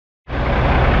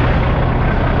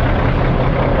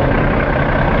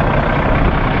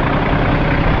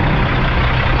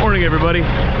everybody.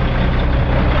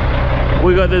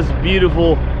 We got this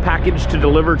beautiful package to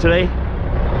deliver today.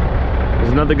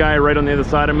 There's another guy right on the other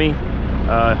side of me.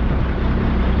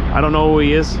 I don't know who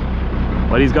he is,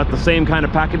 but he's got the same kind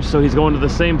of package, so he's going to the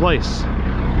same place.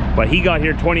 But he got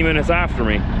here 20 minutes after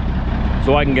me,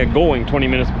 so I can get going 20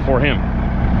 minutes before him.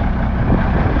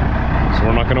 So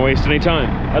we're not going to waste any time.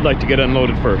 I'd like to get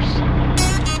unloaded first.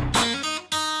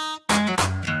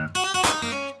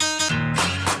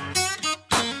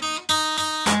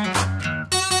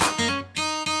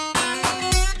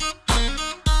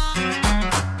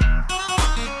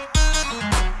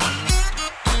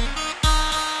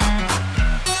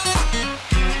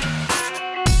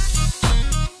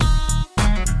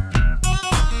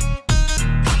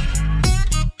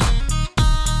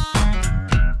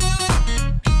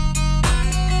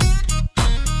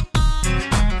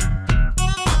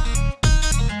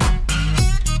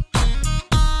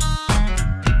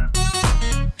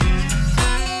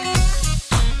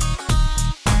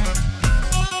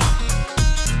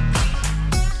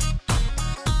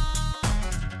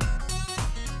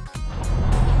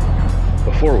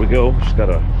 Before we go, just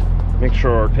gotta make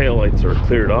sure our taillights are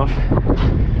cleared off. It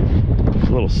was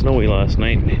a little snowy last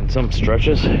night in some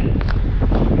stretches. There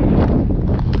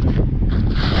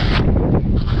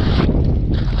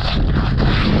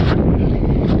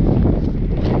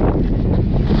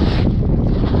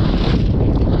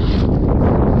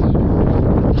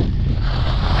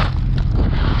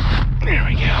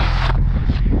we go.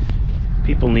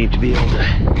 People need to be able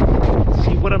to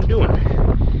see what I'm doing,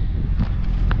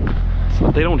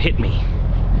 they don't hit me.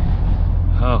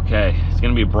 Okay, it's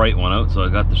gonna be a bright one out, so I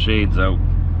got the shades out.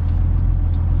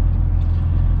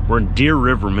 We're in Deer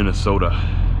River, Minnesota.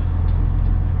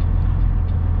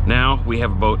 Now we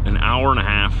have about an hour and a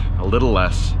half, a little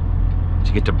less,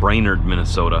 to get to Brainerd,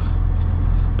 Minnesota.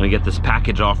 I'm gonna get this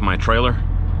package off my trailer,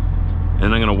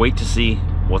 and I'm gonna wait to see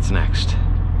what's next.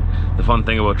 The fun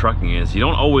thing about trucking is you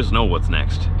don't always know what's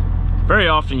next. Very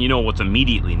often you know what's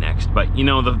immediately next, but you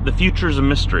know, the future's a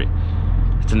mystery.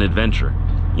 It's an adventure.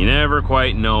 You never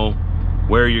quite know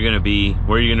where you're gonna be,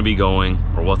 where you're gonna be going,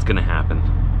 or what's gonna happen.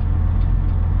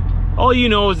 All you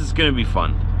know is it's gonna be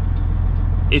fun.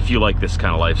 If you like this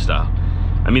kind of lifestyle.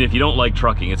 I mean, if you don't like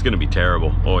trucking, it's gonna be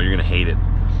terrible. Oh, you're gonna hate it.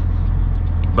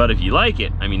 But if you like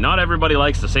it, I mean, not everybody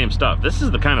likes the same stuff. This is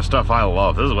the kind of stuff I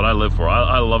love. This is what I live for.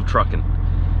 I love trucking.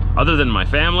 Other than my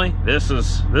family, this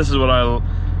is what I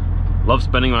love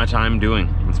spending my time doing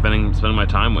and spending my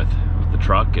time with. The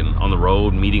truck and on the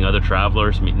road, meeting other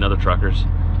travelers, meeting other truckers.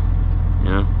 You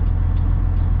know,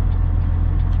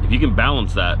 if you can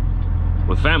balance that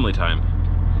with family time,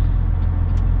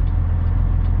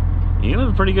 you live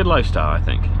a pretty good lifestyle, I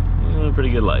think. You live a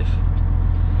pretty good life.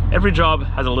 Every job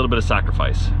has a little bit of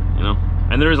sacrifice, you know,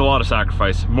 and there is a lot of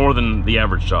sacrifice, more than the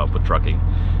average job with trucking,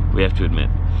 we have to admit.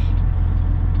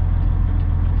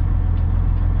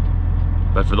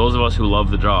 But for those of us who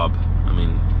love the job, I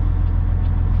mean,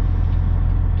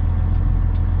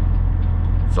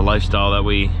 it's a lifestyle that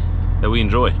we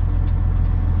enjoy.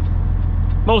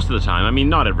 Most of the time. I mean,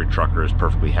 not every trucker is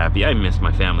perfectly happy. I miss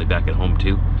my family back at home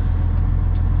too.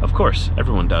 Of course,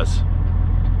 everyone does.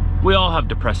 We all have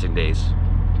depressing days.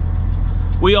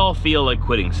 We all feel like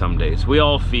quitting some days. We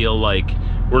all feel like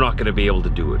we're not gonna be able to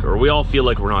do it, or we all feel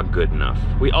like we're not good enough.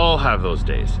 We all have those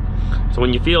days. So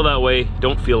when you feel that way,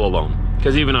 don't feel alone,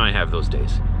 because even I have those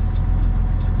days.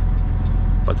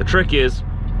 But the trick is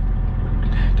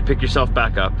to pick yourself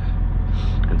back up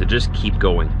and to just keep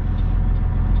going.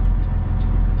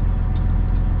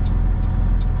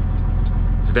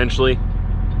 Eventually,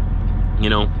 you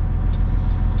know,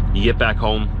 you get back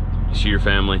home, you see your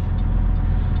family,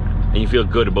 and you feel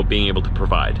good about being able to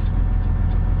provide.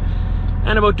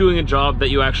 And about doing a job that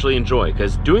you actually enjoy,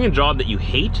 because doing a job that you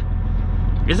hate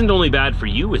isn't only bad for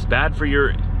you, it's bad for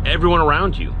everyone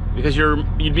around you, because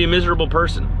you'd be a miserable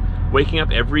person. Waking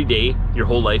up every day, your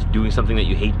whole life, doing something that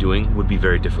you hate doing would be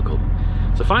very difficult.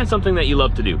 So find something that you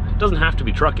love to do. It doesn't have to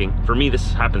be trucking. For me,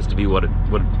 this happens to be what it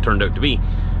turned out to be.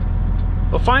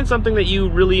 But find something that you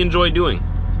really enjoy doing.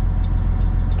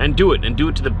 And do it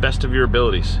to the best of your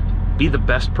abilities. Be the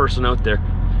best person out there.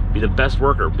 Be the best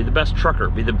worker. Be the best trucker.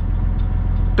 Be the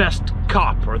best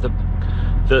cop, or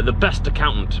the best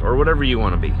accountant, or whatever you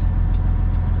want to be.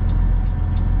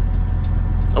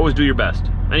 Always do your best.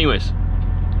 Anyways,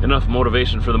 enough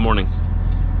motivation for the morning.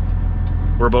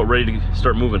 We're about ready to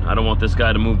start moving. I don't want this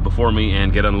guy to move before me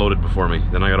and get unloaded before me.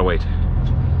 Then I gotta wait.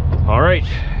 All right.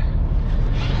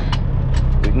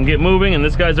 We can get moving, and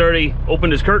this guy's already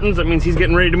opened his curtains. That means he's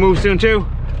getting ready to move soon too.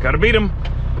 Gotta beat him.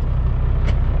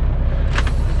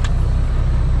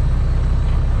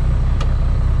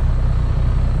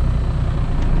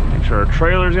 sure our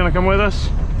trailer's gonna come with us.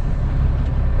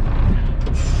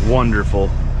 Wonderful.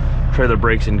 Trailer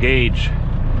brakes engage.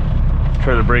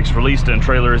 Trailer brakes released and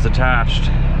trailer is attached.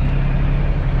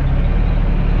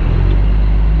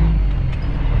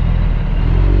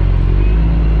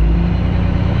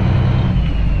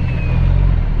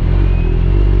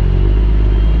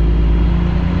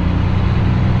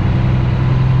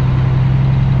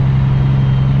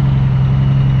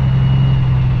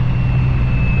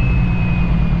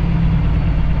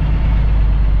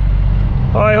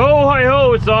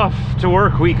 Hi-ho, it's off to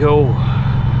work we go.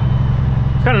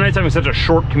 It's kind of nice having such a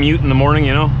short commute in the morning,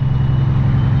 you know?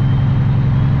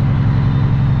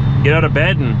 Get out of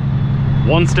bed and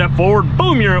one step forward,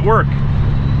 boom, you're at work.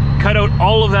 Cut out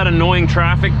all of that annoying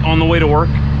traffic on the way to work.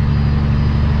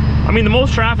 I mean, the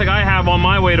most traffic I have on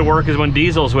my way to work is when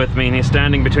Diesel's with me and he's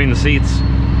standing between the seats.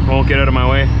 Won't get out of my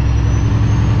way.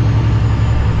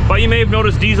 But you may have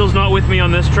noticed Diesel's not with me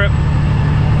on this trip.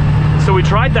 So we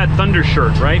tried that Thunder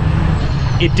shirt, right?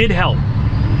 It did help,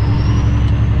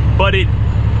 but it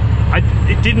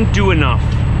didn't do enough.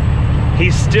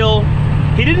 He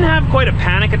didn't have quite a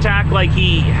panic attack like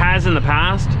he has in the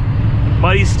past,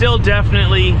 but he still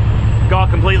definitely got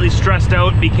completely stressed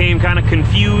out, became kind of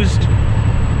confused.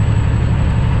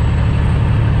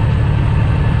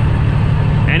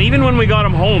 And even when we got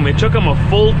him home, it took him a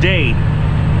full day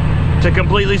to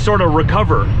completely sort of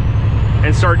recover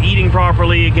and start eating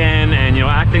properly again and, you know,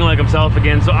 acting like himself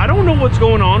again. So I don't know what's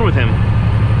going on with him.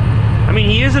 I mean,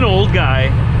 he is an old guy,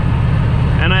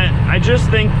 and I just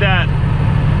think that,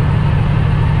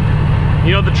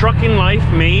 you know, the trucking life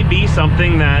may be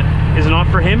something that is not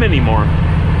for him anymore.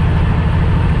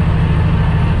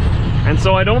 And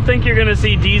so I don't think you're gonna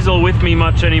see Diesel with me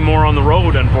much anymore on the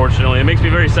road, unfortunately. It makes me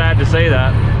very sad to say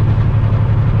that.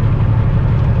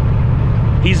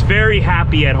 He's very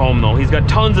happy at home though. He's got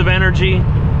tons of energy,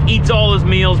 eats all his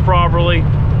meals properly.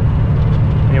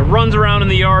 He runs around in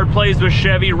the yard, plays with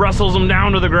Chevy, wrestles him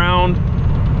down to the ground.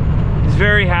 He's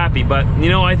very happy, but you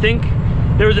know, I think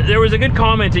there was a good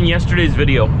comment in yesterday's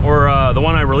video, or the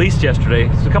one I released yesterday.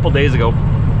 It's a couple days ago.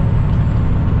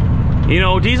 You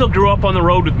know, Diesel grew up on the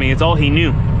road with me. It's all he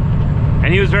knew.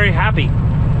 And he was very happy.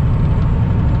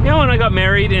 You know, when I got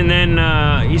married and then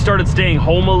he started staying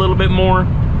home a little bit more,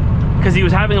 because he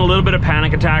was having a little bit of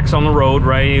panic attacks on the road,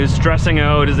 right? He was stressing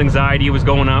out, his anxiety was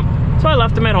going up. So I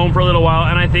left him at home for a little while,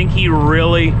 and I think he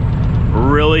really,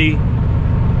 really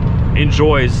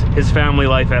enjoys his family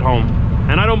life at home.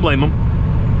 And I don't blame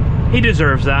him. He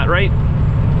deserves that, right?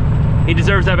 He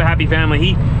deserves to have a happy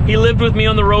family. He lived with me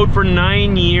on the road for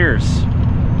 9 years.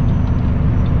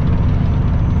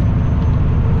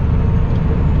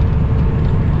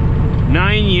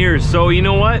 Nine years. So you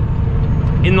know what?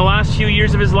 In the last few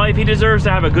years of his life, he deserves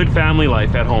to have a good family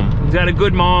life at home. He's got a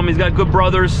good mom, he's got good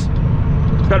brothers,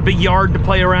 he's got a big yard to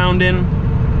play around in.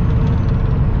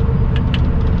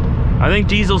 I think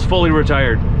Diesel's fully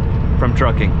retired from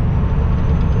trucking.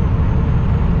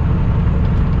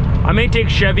 I may take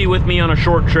Chevy with me on a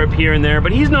short trip here and there,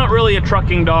 but he's not really a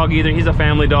trucking dog either. He's a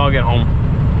family dog at home.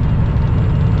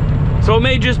 So it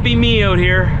may just be me out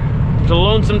here, the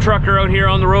lonesome trucker out here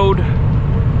on the road.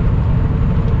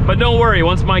 But don't worry,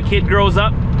 once my kid grows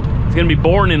up, he's gonna be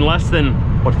born in less than,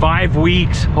 what, 5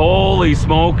 weeks? Holy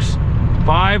smokes,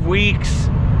 5 weeks.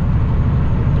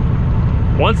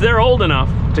 Once they're old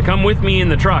enough to come with me in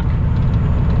the truck,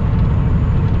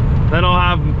 then I'll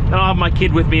have my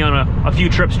kid with me on a few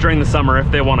trips during the summer if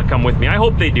they want to come with me. I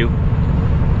hope they do.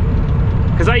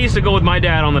 Because I used to go with my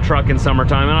dad on the truck in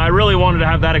summertime, and I really wanted to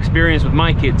have that experience with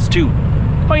my kids too.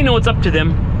 But you know, it's up to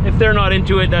them. If they're not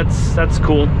into it, that's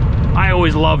cool. I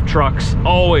always loved trucks,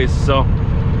 always, so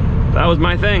that was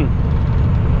my thing.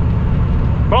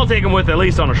 But I'll take them with at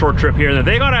least on a short trip here and there.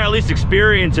 They gotta at least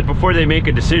experience it before they make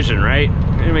a decision, right?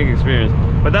 They make an experience.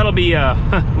 But that'll be a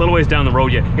little ways down the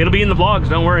road yet. It'll be in the vlogs,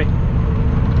 don't worry.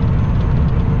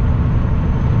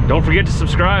 Don't forget to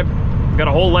subscribe. We've got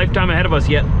a whole lifetime ahead of us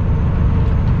yet.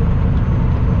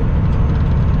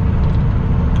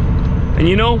 And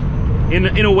you know,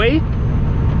 in a way,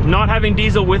 not having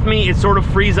Diesel with me, it sort of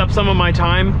frees up some of my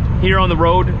time here on the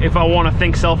road if I want to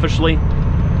think selfishly.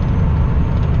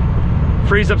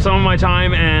 Frees up some of my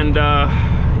time and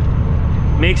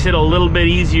makes it a little bit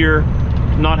easier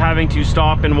not having to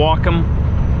stop and walk him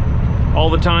all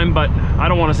the time. But I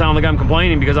don't want to sound like I'm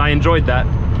complaining because I enjoyed that.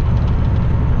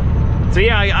 So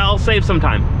yeah, I'll save some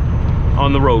time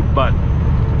on the road, but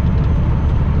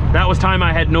that was time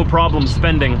I had no problem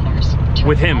spending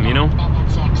with him, you know?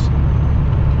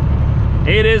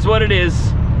 It is what it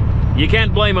is. You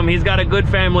can't blame him. He's got a good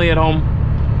family at home.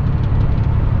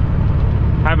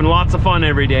 Having lots of fun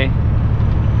every day.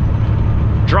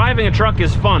 driving a truck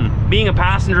is fun. Being a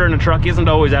passenger in a truck isn't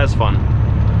always as fun.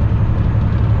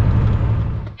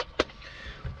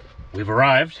 We've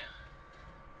arrived.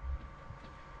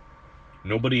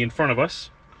 Nobody in front of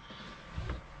us.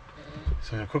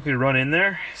 So I'm gonna quickly run in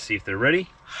there, see if they're ready.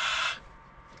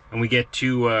 And we get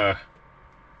to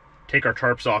take our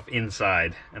tarps off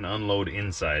inside and unload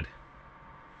inside,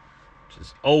 which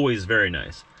is always very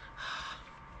nice.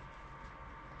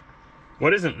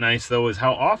 What isn't nice though is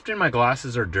how often my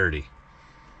glasses are dirty.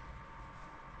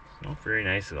 It's not very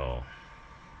nice at all.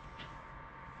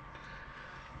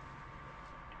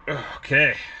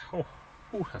 Okay. Oh,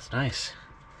 ooh, that's nice.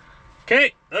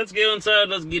 Okay, let's go inside.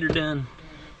 Let's get her done.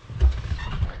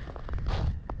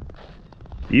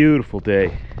 Beautiful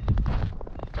day.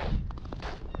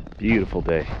 Beautiful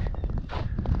day.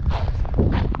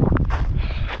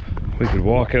 We could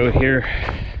walk out here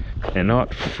and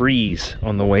not freeze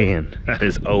on the way in. That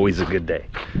is always a good day.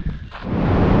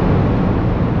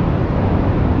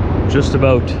 Just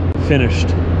about finished.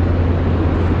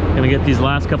 Gonna get these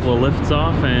last couple of lifts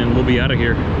off and we'll be out of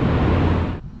here.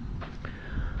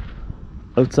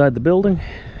 Outside the building,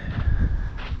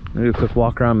 maybe a quick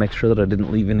walk around, make sure that I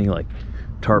didn't leave any like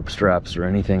tarp straps or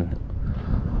anything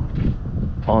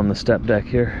on the step deck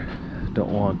here.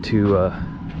 Don't want to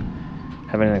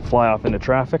have anything fly off into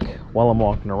traffic while I'm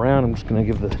walking around. I'm just gonna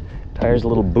give the tires a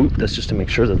little boot. That's just to make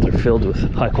sure that they're filled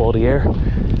with high quality air.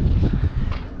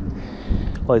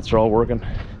 Lights are all working.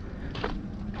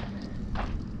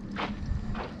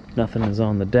 Nothing is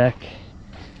on the deck.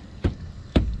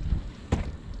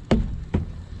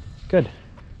 Good.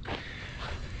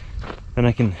 Then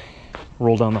I can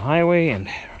roll down the highway and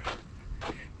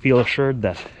feel assured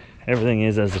that everything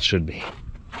is as it should be.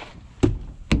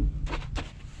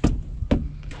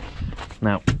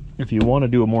 Now, if you want to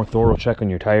do a more thorough check on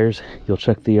your tires, you'll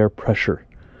check the air pressure,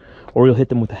 or you'll hit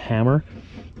them with a hammer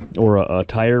or a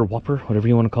tire whopper, whatever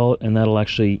you want to call it, and that'll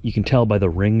actually, you can tell by the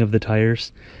ring of the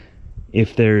tires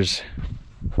if there's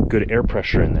good air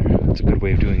pressure in there. That's a good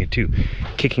way of doing it too.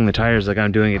 Kicking the tires like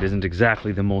I'm doing it isn't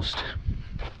exactly the most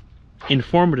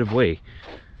informative way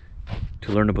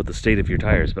to learn about the state of your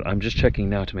tires, but I'm just checking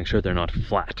now to make sure they're not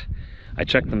flat. I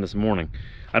checked them this morning.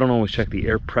 I don't always check the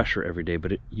air pressure every day,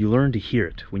 but you learn to hear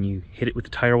it. When you hit it with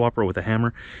the tire whopper or with a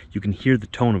hammer, you can hear the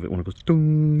tone of it when it goes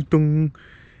dung, dung.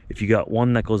 If you got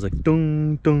one that goes like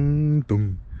dung, dung,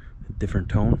 dung, a different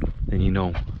tone, then you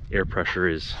know air pressure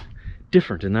is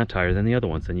different in that tire than the other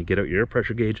ones. Then you get out your air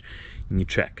pressure gauge and you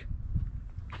check.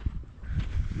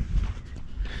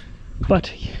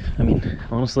 But, I mean,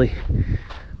 honestly,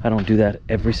 I don't do that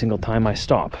every single time I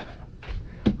stop.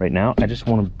 Right now, I just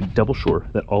want to be double sure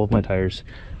that all of my tires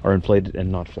are inflated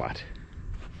and not flat.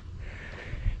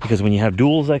 Because when you have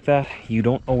duals like that, you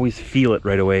don't always feel it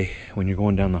right away when you're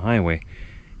going down the highway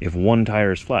if one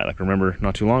tire is flat. Like, remember,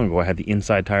 not too long ago, I had the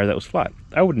inside tire that was flat.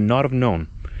 I would not have known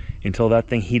until that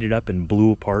thing heated up and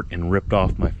blew apart and ripped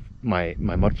off my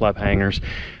mud flap hangers,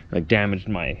 like damaged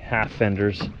my half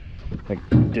fenders, like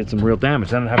did some real damage.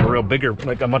 Then I'd have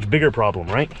a much bigger problem,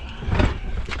 right?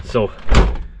 So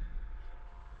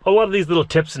a lot of these little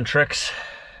tips and tricks,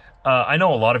 I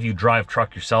know a lot of you drive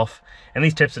truck yourself, and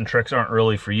these tips and tricks aren't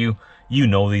really for you. You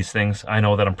know these things. I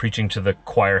know that I'm preaching to the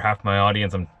choir. Half my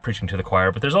audience, I'm preaching to the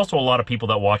choir, but there's also a lot of people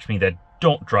that watch me that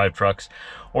don't drive trucks,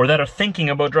 or that are thinking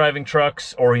about driving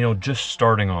trucks, or, you know, just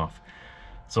starting off.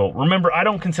 So remember, I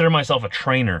don't consider myself a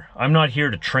trainer. I'm not here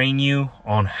to train you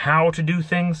on how to do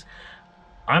things.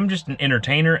 I'm just an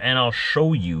entertainer, and I'll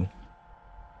show you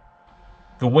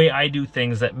the way I do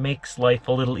things that makes life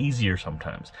a little easier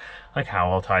sometimes. Like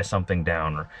how I'll tie something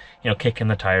down, or, you know, kicking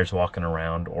the tires walking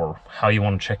around, or how you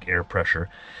want to check air pressure.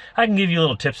 I can give you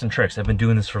little tips and tricks. I've been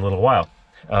doing this for a little while.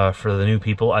 For the new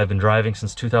people, I've been driving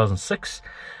since 2006,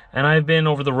 and I've been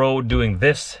over the road doing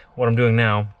this, what I'm doing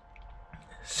now,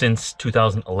 since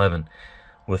 2011,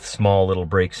 with small little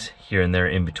breaks here and there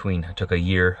in between. I took a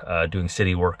year doing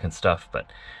city work and stuff, but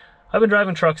I've been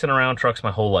driving trucks and around trucks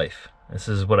my whole life. This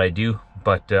is what I do,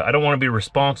 but I don't want to be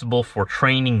responsible for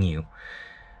training you.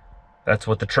 That's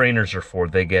what the trainers are for.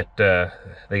 They get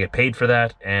paid for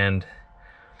that, and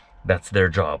that's their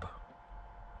job.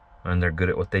 And they're good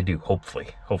at what they do, hopefully.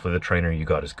 Hopefully the trainer you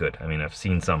got is good. I mean, I've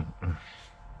seen some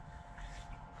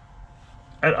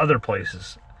at other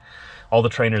places. All the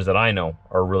trainers that I know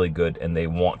are really good, and they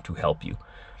want to help you.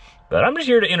 But I'm just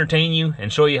here to entertain you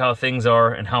and show you how things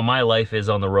are and how my life is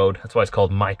on the road. That's why it's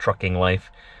called My Trucking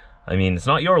Life. I mean, it's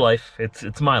not your life,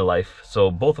 it's my life. So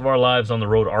both of our lives on the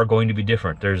road are going to be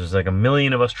different. There's like a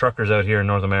million of us truckers out here in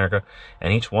North America,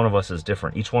 and each one of us is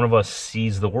different. Each one of us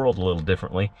sees the world a little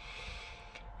differently.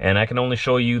 And I can only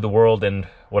show you the world and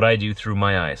what I do through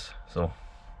my eyes. So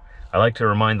I like to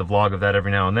remind the vlog of that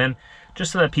every now and then,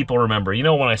 just so that people remember, you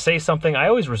know, when I say something, I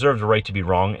always reserve the right to be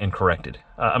wrong and corrected.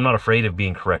 I'm not afraid of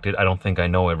being corrected. I don't think I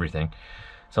know everything.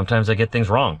 Sometimes I get things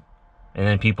wrong, and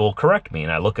then people correct me,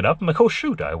 and I look it up, and I'm like, oh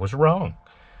shoot, I was wrong.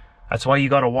 That's why you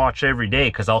gotta watch every day,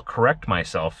 because I'll correct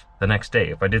myself the next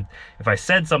day. If I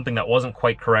said something that wasn't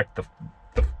quite correct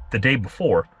the day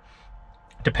before,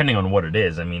 depending on what it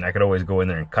is, I mean, I could always go in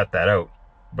there and cut that out,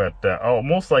 but I'll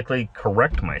most likely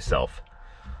correct myself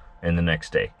in the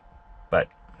next day. But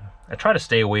I try to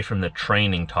stay away from the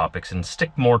training topics and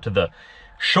stick more to the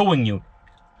showing you,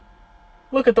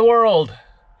 look at the world,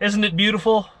 isn't it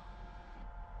beautiful?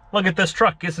 Look at this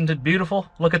truck, isn't it beautiful?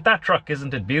 Look at that truck,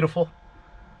 isn't it beautiful?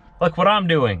 Look what I'm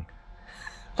doing.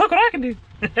 Look what I can do.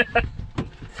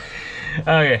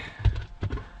 Okay.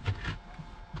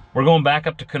 We're going back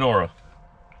up to Kenora.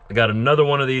 I got another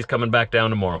one of these coming back down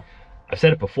tomorrow. I've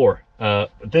said it before.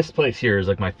 This place here is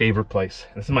like my favorite place.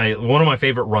 This is one of my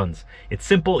favorite runs. It's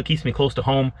simple, it keeps me close to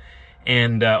home,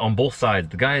 and on both sides,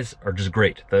 the guys are just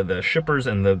great. The shippers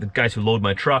and the guys who load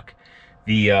my truck,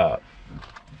 the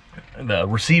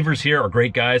receivers here are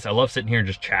great guys. I love sitting here and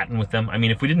just chatting with them. I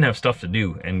mean, if we didn't have stuff to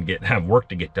do and have work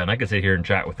to get done, I could sit here and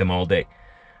chat with them all day.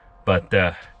 But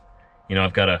you know,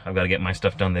 I've got to get my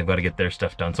stuff done. They've got to get their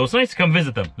stuff done. So it's nice to come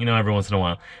visit them, you know, every once in a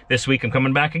while. This week I'm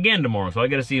coming back again tomorrow, so I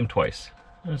got to see them twice.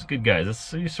 That's good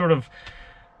guys. You sort of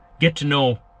get to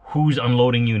know who's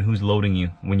unloading you and who's loading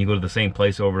you when you go to the same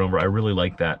place over and over. I really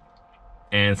like that.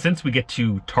 And since we get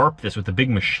to tarp this with the big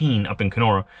machine up in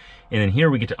Kenora, and then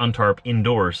here we get to untarp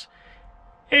indoors,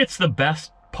 it's the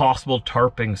best possible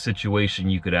tarping situation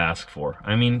you could ask for.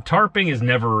 I mean, tarping is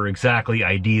never exactly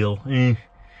ideal.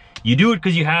 You do it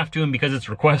because you have to and because it's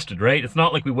requested, right? It's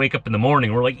not like we wake up in the morning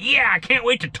and we're like, yeah, I can't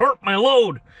wait to tarp my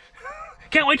load.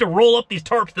 Can't wait to roll up these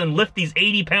tarps, then lift these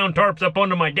 80-pound tarps up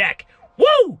onto my deck.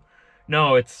 Woo!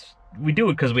 No, we do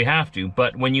it because we have to.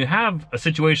 But when you have a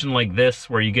situation like this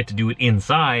where you get to do it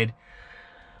inside,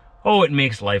 oh, it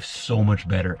makes life so much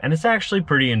better. And it's actually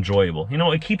pretty enjoyable. You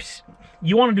know,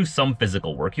 you want to do some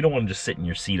physical work. You don't want to just sit in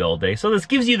your seat all day. So this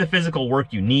gives you the physical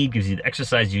work you need, gives you the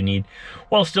exercise you need,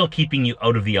 while still keeping you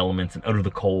out of the elements and out of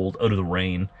the cold, out of the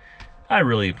rain. I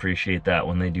really appreciate that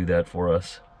when they do that for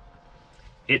us.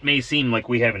 It may seem like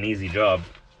we have an easy job.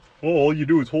 Oh, all you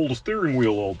do is hold a steering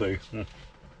wheel all day.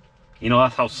 You know,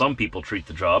 that's how some people treat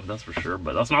the job, that's for sure,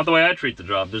 but that's not the way I treat the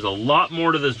job. There's a lot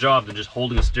more to this job than just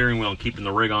holding a steering wheel and keeping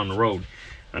the rig on the road.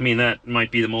 I mean, that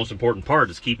might be the most important part,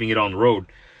 is keeping it on the road.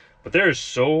 But there is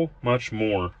so much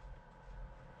more.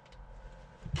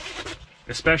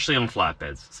 Especially on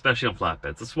flatbeds.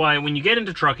 That's why when you get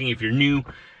into trucking, if you're new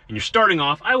and you're starting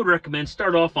off, I would recommend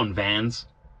start off on vans.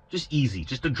 Just easy,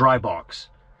 just a dry box.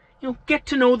 You know, get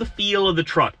to know the feel of the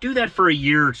truck. Do that for a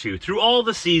year or two, through all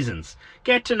the seasons.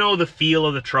 Get to know the feel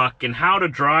of the truck and how to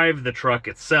drive the truck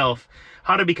itself,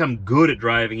 how to become good at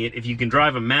driving it. If you can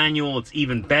drive a manual, it's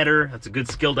even better. That's a good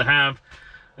skill to have.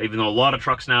 Even though a lot of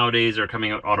trucks nowadays are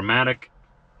coming out automatic,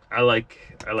 I like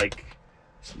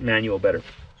manual better.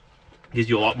 Gives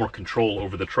you a lot more control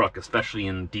over the truck, especially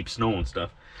in deep snow and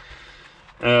stuff.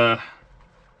 You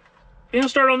know,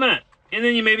 start on that. And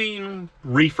then you maybe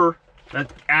reefer. That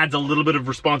adds a little bit of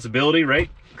responsibility, right?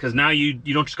 Because now you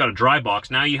don't just got a dry box.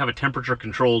 Now you have a temperature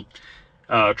controlled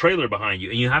trailer behind you,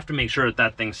 and you have to make sure that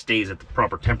that thing stays at the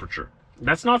proper temperature.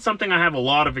 That's not something I have a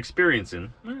lot of experience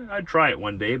in. I'd try it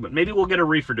one day, but maybe we'll get a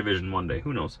reefer division one day.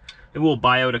 Who knows? Maybe we'll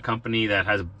buy out a company that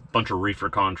has a bunch of reefer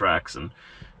contracts, and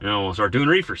you know, we'll start doing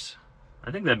reefers.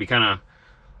 I think that'd be kind of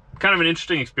an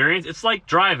interesting experience. It's like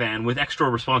dry van with extra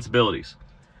responsibilities,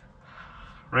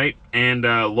 right? And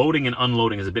loading and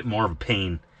unloading is a bit more of a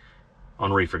pain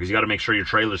on reefer, because you got to make sure your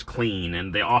trailer's clean,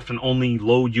 and they often only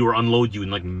load you or unload you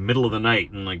in like middle of the night,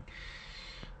 and like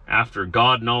after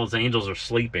God and all his angels are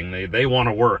sleeping, they want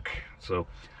to work. So,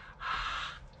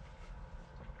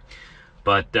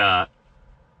 but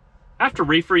after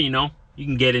reefer, you know, you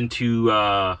can get into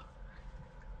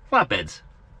flatbeds.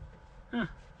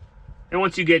 And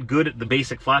once you get good at the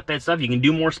basic flatbed stuff, you can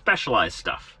do more specialized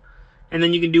stuff. And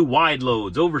then you can do wide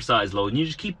loads, oversized loads, and you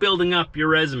just keep building up your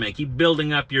resume, keep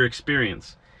building up your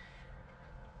experience.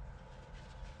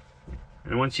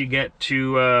 And once you get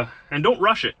to, and don't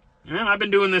rush it. You know, I've been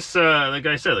doing this, like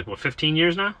I said, like what, 15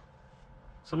 years now?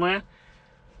 Something like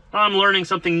that? I'm learning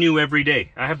something new every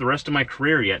day. I have the rest of my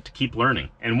career yet to keep learning.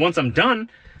 And once I'm done,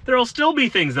 there'll still be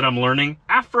things that I'm learning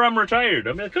after I'm retired.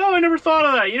 I'm like, oh, I never thought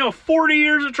of that. You know, 40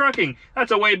 years of trucking.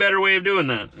 That's a way better way of doing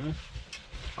that.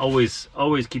 Always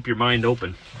keep your mind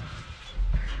open.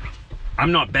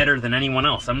 I'm not better than anyone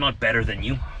else. I'm not better than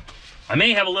you. I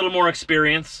may have a little more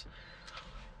experience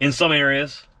in some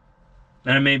areas,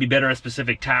 and I may be better at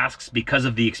specific tasks because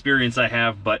of the experience I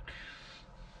have, but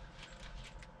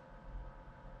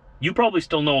you probably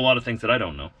still know a lot of things that I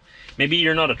don't know. Maybe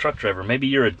you're not a truck driver, maybe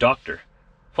you're a doctor.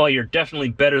 Well, you're definitely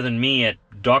better than me at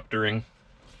doctoring,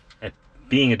 at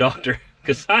being a doctor,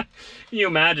 because can you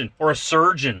imagine? Or a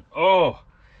surgeon. Oh,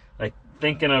 like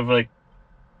thinking of like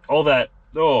all that.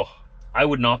 Oh, I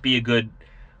would not be a good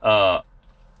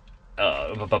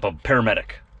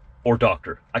paramedic or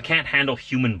doctor. I can't handle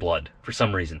human blood for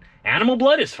some reason. Animal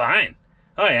blood is fine.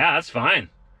 Oh yeah, that's fine.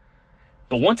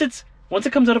 But once it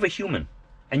comes out of a human,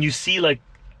 and you see like,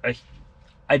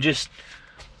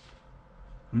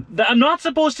 I'm not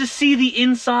supposed to see the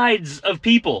insides of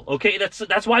people, okay?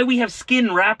 That's why we have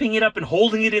skin wrapping it up and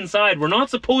holding it inside. We're not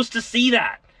supposed to see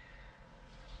that.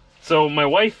 So my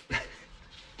wife,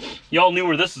 y'all knew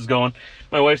where this is going.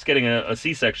 My wife's getting a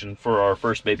C-section for our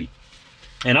first baby.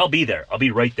 And I'll be there. I'll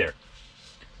be right there.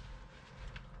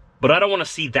 But I don't want to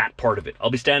see that part of it.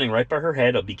 I'll be standing right by her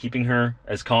head. I'll be keeping her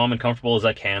as calm and comfortable as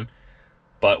I can.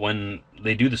 But when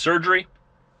they do the surgery,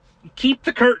 keep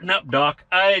the curtain up, Doc.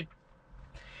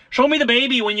 Show me the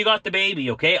baby when you got the baby,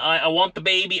 okay? I want the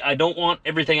baby. I don't want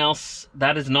everything else.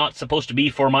 That is not supposed to be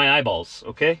for my eyeballs,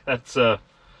 okay? That's good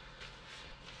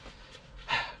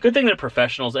thing they're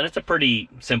professionals, and it's a pretty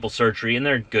simple surgery, and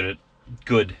they're good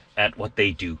at what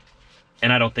they do.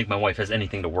 And I don't think my wife has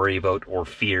anything to worry about or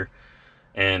fear,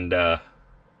 and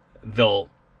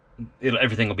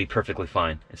everything will be perfectly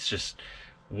fine. It's just,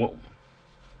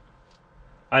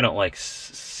 I don't like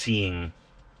seeing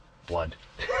blood.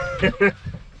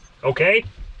 Okay?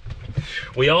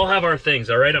 We all have our things,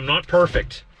 all right? I'm not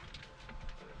perfect.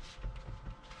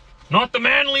 Not the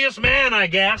manliest man, I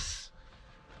guess.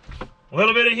 A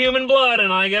little bit of human blood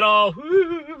and I get all,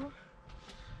 whoo.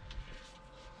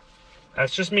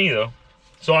 That's just me, though.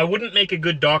 So I wouldn't make a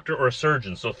good doctor or a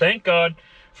surgeon. So thank God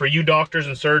for you doctors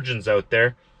and surgeons out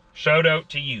there. Shout out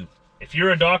to you. If you're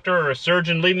a doctor or a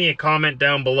surgeon, leave me a comment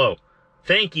down below.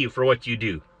 Thank you for what you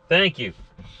do. Thank you.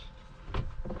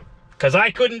 Because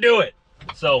I couldn't do it.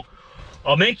 So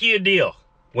I'll make you a deal.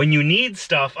 When you need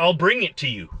stuff, I'll bring it to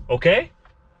you, okay?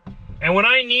 And when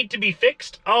I need to be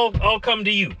fixed, I'll come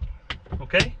to you,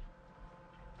 okay?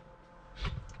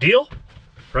 Deal?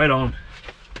 Right on.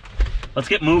 Let's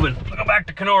get moving. Let's go back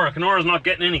to Kenora. Kenora's not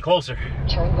getting any closer.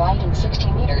 Turn right in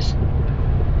 60 meters.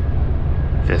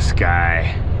 This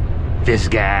guy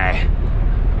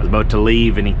was about to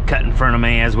leave and he cut in front of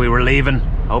me as we were leaving.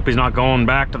 Hope he's not going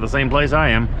back to the same place I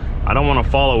am. I don't want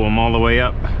to follow him all the way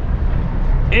up.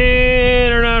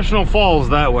 International Falls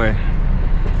that way.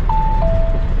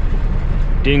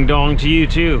 Ding dong to you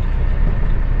too.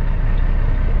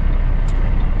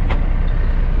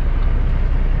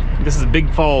 This is Big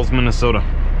Falls, Minnesota.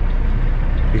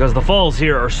 Because the falls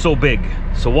here are so big.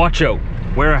 So watch out.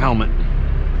 Wear a helmet.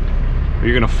 Or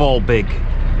you're gonna fall big.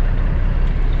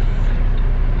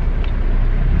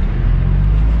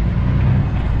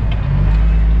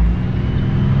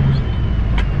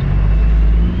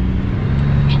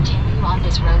 Continue on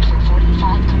this road for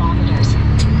 45 kilometers.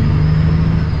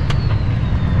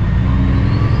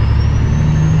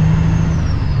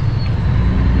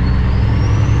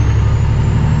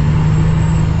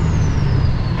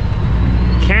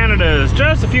 Canada is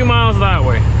just a few miles that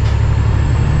way.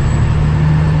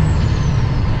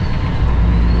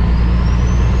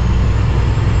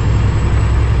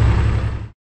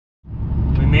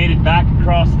 We made it back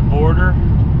across the border.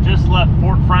 Just left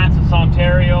Fort Frances,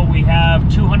 Ontario. We have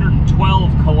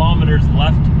 212 kilometers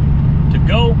left to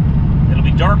go. It'll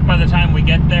be dark by the time we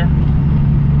get there.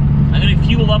 I'm going to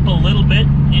fuel up a little bit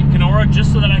in Kenora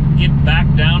just so that I can get back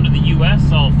down to the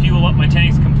US. I'll fuel up my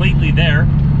tanks completely there.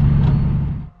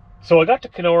 So I got to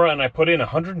Kenora and I put in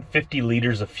 150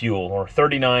 liters of fuel, or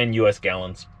 39 US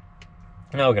gallons.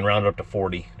 Now we can round it up to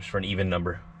 40, just for an even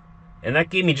number. And that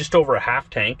gave me just over a half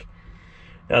tank.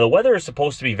 Now the weather is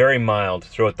supposed to be very mild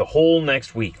throughout the whole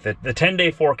next week. The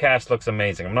 10-day forecast looks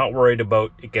amazing. I'm not worried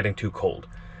about it getting too cold.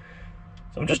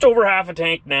 So I'm just over half a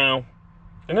tank now.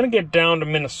 I'm going to get down to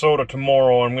Minnesota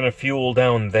tomorrow. I'm going to fuel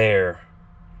down there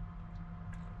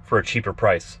for a cheaper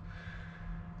price.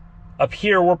 Up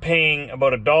here, we're paying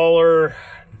about $1.99,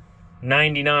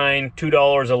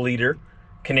 $2 a liter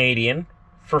Canadian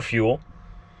for fuel.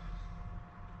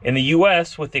 In the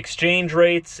US, with the exchange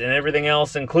rates and everything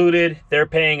else included, they're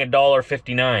paying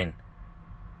 $1.59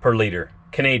 per liter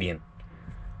Canadian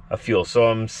of fuel. So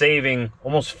I'm saving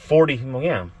almost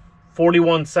 41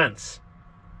 cents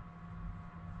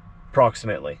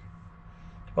approximately.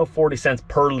 About 40 cents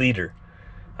per liter.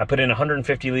 I put in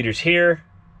 150 liters here.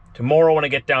 Tomorrow when I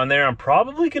get down there, I'm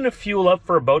probably going to fuel up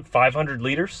for about 500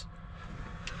 liters.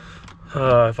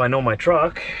 If I know my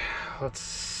truck,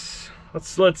 let's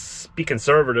be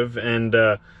conservative and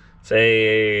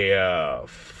say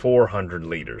 400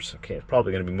 liters. Okay, it's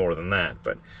probably going to be more than that,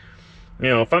 but you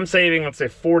know, if I'm saving, let's say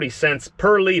 40 cents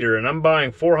per liter, and I'm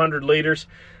buying 400 liters,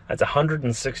 that's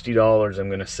 $160 I'm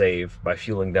going to save by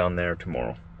fueling down there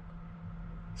tomorrow.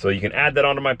 So you can add that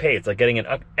onto my pay. It's like getting an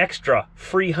extra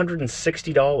free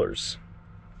 $160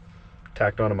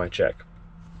 tacked onto my check.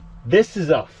 This is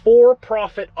a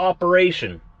for-profit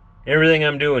operation, everything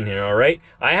I'm doing here, all right?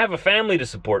 I have a family to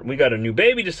support. We got a new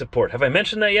baby to support. Have I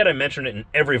mentioned that yet? I mentioned it in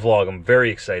every vlog. I'm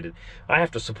very excited. I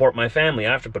have to support my family.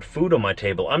 I have to put food on my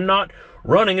table. I'm not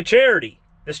running a charity.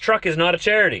 This truck is not a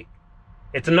charity.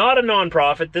 It's not a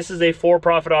non-profit. This is a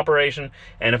for-profit operation,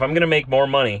 and if I'm going to make more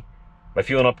money by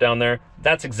fueling up down there,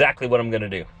 that's exactly what I'm going to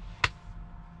do.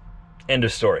 End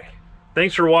of story.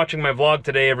 Thanks for watching my vlog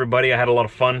today, everybody. I had a lot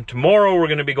of fun. Tomorrow, we're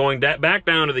going to be going back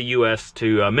down to the U.S.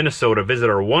 to Minnesota, visit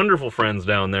our wonderful friends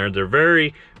down there. They're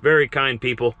very, very kind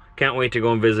people. Can't wait to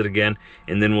go and visit again.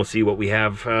 And then we'll see what we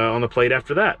have on the plate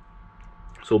after that.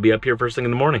 So we'll be up here first thing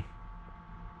in the morning.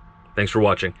 Thanks for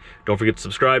watching. Don't forget to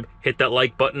subscribe, hit that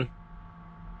like button,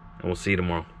 and we'll see you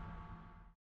tomorrow.